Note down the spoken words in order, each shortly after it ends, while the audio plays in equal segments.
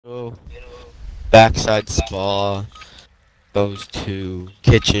middle, backside spa, goes to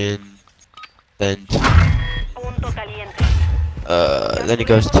kitchen, then then it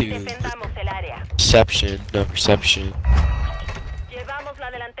goes to reception, no reception.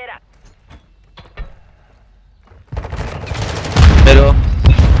 Middle.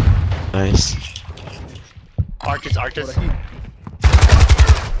 Nice. Arches.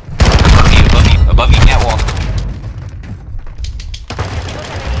 Above you, catwalk.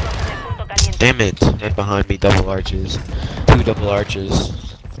 Damn it, right behind me, double arches. 2 double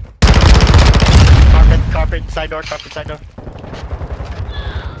arches. Carpet, side door.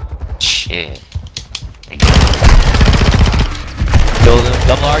 Shit. Kill them,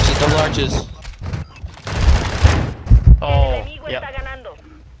 double arches. Oh, yeah.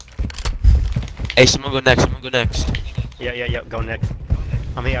 Hey, someone go next, Yeah, go next.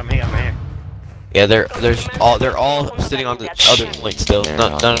 I'm here. Yeah, they're all sitting on the other point still.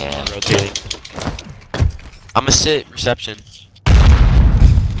 None of them are rotating. I'ma sit reception.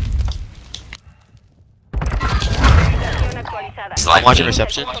 I'm watching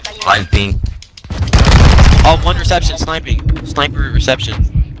reception. Sniping. Oh, one reception, sniping. Sniper at reception.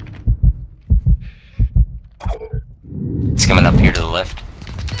 It's coming up here to the left.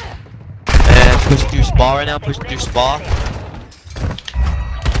 And pushing through spa right now,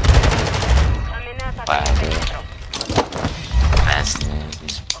 Wow, that's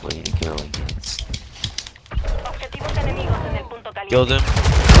this way to go against. Killed him.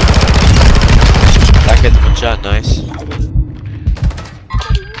 That gets one shot, nice.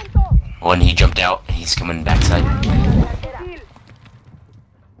 One, he jumped out. He's coming backside.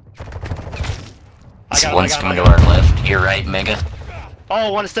 One's coming to our left. You're right, Mega.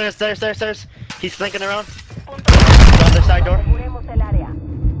 Oh, one stairs. He's flanking around. On the side door.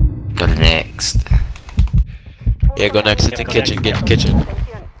 Go to next. Yeah, go next. It's in kitchen. Get in kitchen.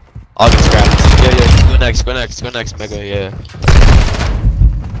 I'll get scrapped. Yeah. Go next, Mega. Yeah.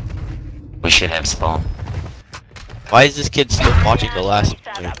 We should have spawn. Why is this kid still watching the last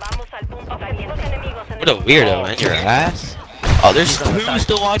one? What a weirdo, man. Your ass. Oh, there's 2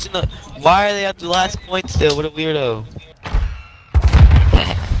 still watching the. Why are they at the last point still? What a weirdo.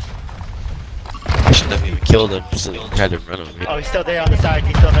 I shouldn't have even killed him. Just tried to run on me. Oh, he's still there on the side.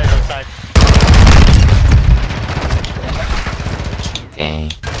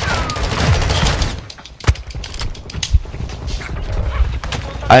 Dang.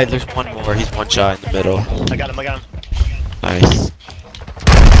 There's one more. He's one shot in the middle. I got him. Nice.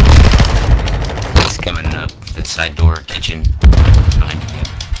 He's coming up the side door, kitchen. Behind you.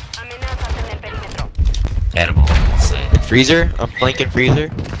 Edible. Freezer? I'm flanking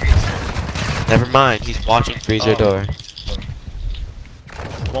freezer. Never mind. He's watching freezer door.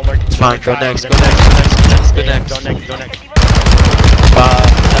 One more. It's fine. Go next. Go next. I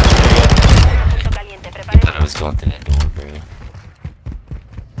thought I was going through that door, bro.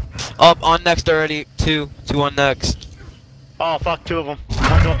 Up on next already. Two on next. Oh fuck, 2 of them.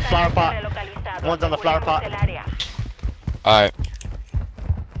 One's on the flower pot. One's on the flower pot. Alright.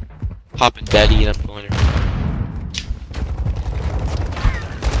 Popping Betty and I'm going to.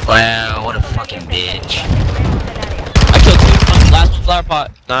 Wow, what a fucking bitch. I killed 2 on the last one flower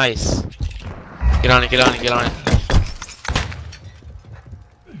pot. Nice. Get on it.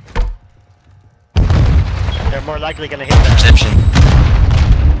 They're more likely gonna hit that. Reception.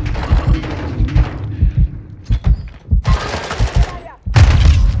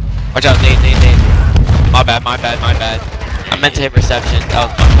 Watch out, Nate. My bad. I meant to hit reception. That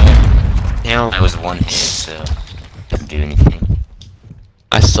was my fault. Damn. I was one hit, so didn't do anything.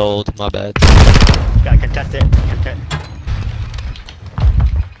 I sold. My bad. Gotta contest it.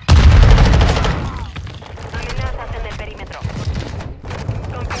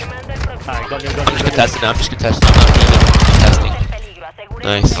 Alright, go. I'm just contesting. I'm not doing it. Contesting.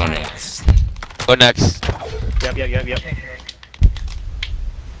 Nice. Go next. Go next. Yep.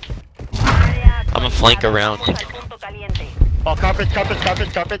 I'm a flank around. Oh, carpets.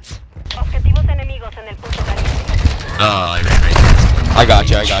 Oh, I ran right past him. I got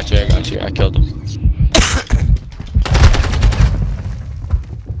you. I killed him.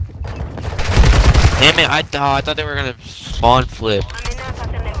 Damn it, I thought they were gonna spawn flip.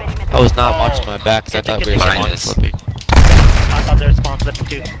 I was not watching my back because I thought we were spawn flipping. I thought they were spawn flipping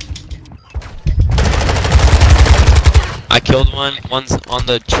too. I killed one. One's on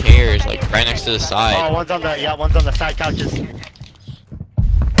the chairs, like right next to the side. Oh, one's on the side couches.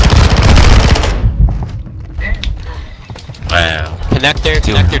 Wow. Connector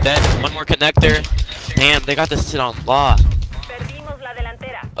dead. One more connector. Damn, they got this shit on lock.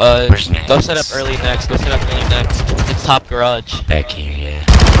 Go set up early next. It's top garage. Back here, yeah.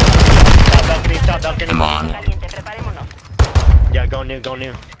 go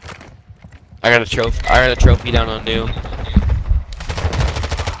new. I got a trophy down on new.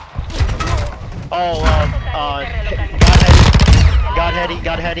 Oh, got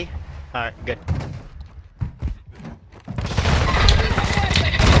heady. Alright, good.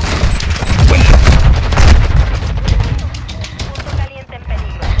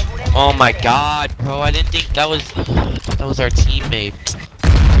 Oh my god, bro, I didn't think that was our teammate.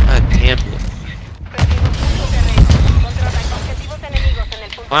 God damn it.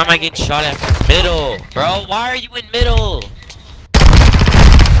 Why am I getting shot at from middle? Bro, why are you in middle?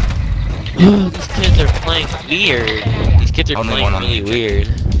 These kids are playing weird. These kids are Only playing one on really the weird.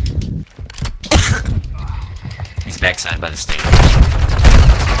 He's backside by the stairs.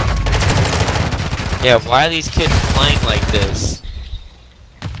 Yeah, why are these kids playing like this?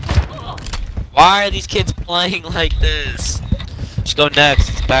 Why are these kids playing like this? Just go next.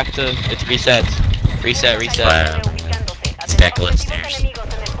 It's back to, it's resets. Reset. Wow. It's back to upstairs.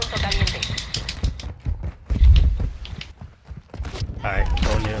 Alright,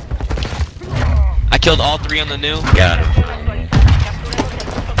 go new. I killed all 3 on the new. Got it.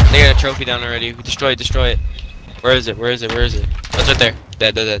 They got a trophy down already. Destroy it. Where is it? Oh, it's right there.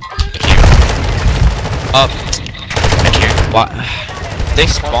 Dead. Up. What? They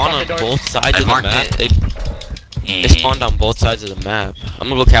spawn on both sides of the map. They spawned on both sides of the map. I'm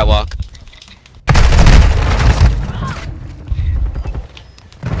gonna go catwalk.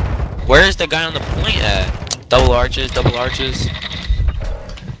 Where is the guy on the point at? Double arches.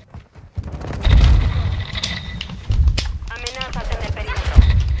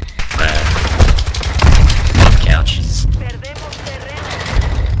 Couches.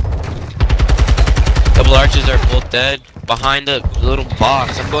 Double arches are both dead. Behind the little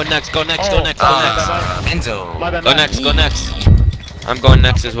box. I'm going next. Go next. Enzo. Go next. I'm going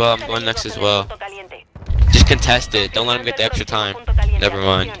next as well. Just contest it. Don't let him get the extra time. Never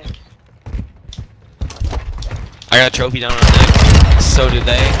mind. I got a trophy down on next. So do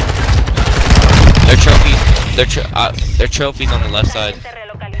they. Their trophies on the left side.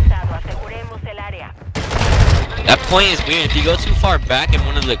 That point is weird. If you go too far back in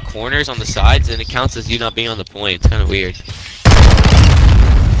one of the corners on the sides, then it counts as you not being on the point. It's kind of weird.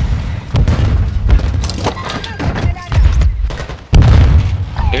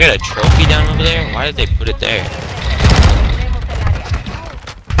 They got a trophy down over there? Why did they put it there?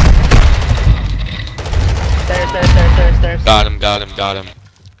 Stairs. Got him.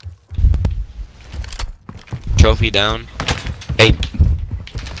 Trophy down. Hey.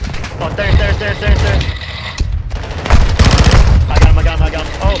 Oh, stairs. I got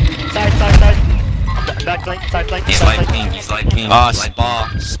him. Oh, side. Back flank, side flank. He's light ping.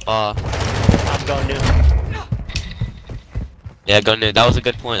 Spa. I'm going new. Yeah, go new. That was a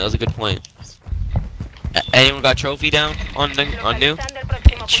good point. Anyone got trophy down on new?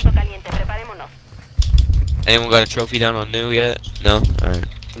 Anyone got a trophy down on new yet? No? Alright.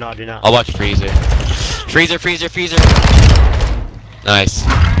 No, I do not. I'll watch freezer. Freezer. Nice.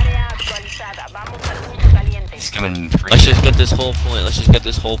 He's coming. Let's just get this whole point. So we get the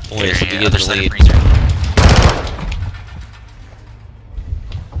lead.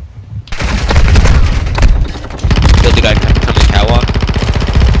 Did the guy come to catwalk?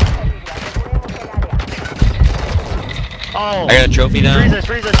 Oh! I got a trophy down.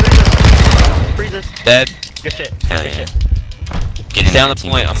 Freezes. Dead. Good shit. Hell yeah. Stay on the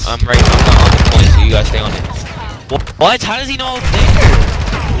point. I'm right on the point, so you guys stay on it. What? How does he know I was there?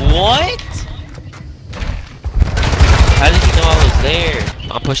 What? How did he know I was there?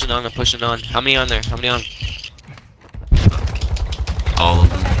 I'm pushing on. How many on there? All of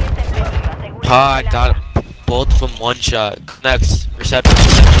them. Ah, I got both from one shot. Next, reception.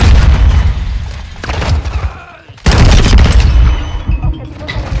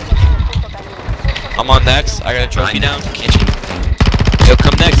 I'm on next. I got a trophy down. Kitchen. Yo,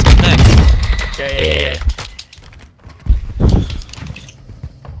 come next. Yeah.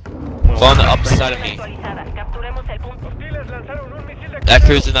 Go on the opposite side of me. That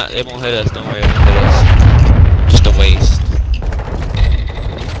cruise is not, it won't hit us, don't worry, it won't hit us. Just a waste.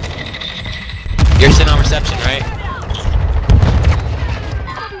 You're sitting on reception, right?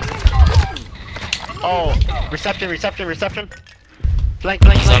 Oh, reception. Flank.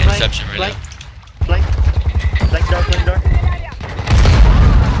 He's on reception right now. Flank door.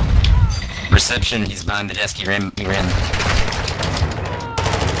 Reception, he's behind the desk, he ran.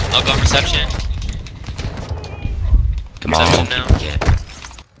 I'll go on reception. Come Reception on. now. Yeah.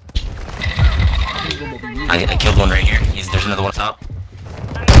 I killed one right here. There's another one up top.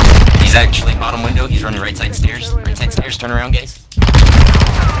 He's actually bottom window. He's running right side stairs. Turn around, guys.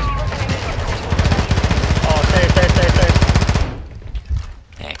 Oh, stairs.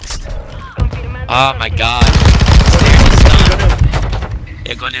 Oh my god. Stairs is stunned.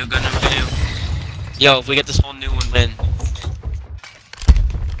 Yeah, go new. Yo, if we get this whole new one, win.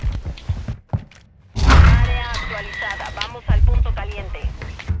 Área actualizada. Vamos al punto caliente.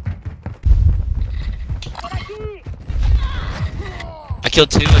 I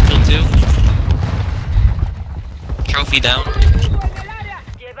killed two. Trophy down.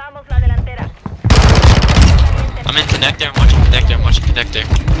 Llevamos la delantera. I'm in connector, I'm watching connector.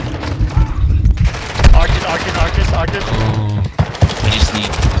 Arches. We just need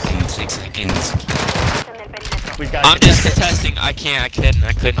fucking 6 seconds. En el perímetro. We got I'm just contesting, I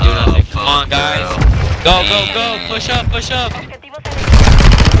couldn't do nothing. Come on guys. Go, push up. Objetivos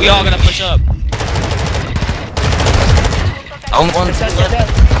enemigos. We all gotta push up. On one to the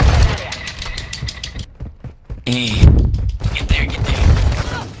left. Test. Get there.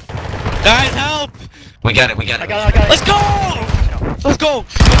 Guys, help! We got it. I got it. Let's go! Where's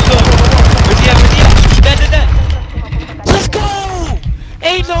he at? Dead. Let's go!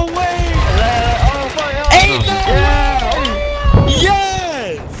 Ain't no way! Ain't no way!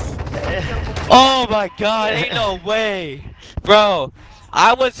 Yes! Oh my god, ain't no way! Bro,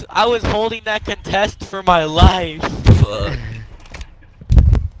 I was holding that contest for my life. Fuck.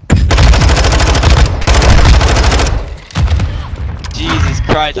 Jesus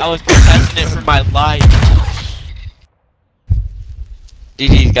Christ, I was contesting it for my life.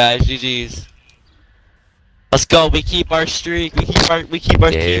 GG's guys, GG's. Let's go, we keep our streak, we keep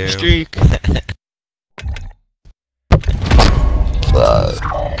our team streak. Let's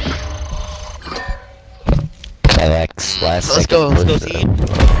go team.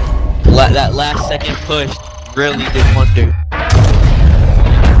 That last second push really did wonders.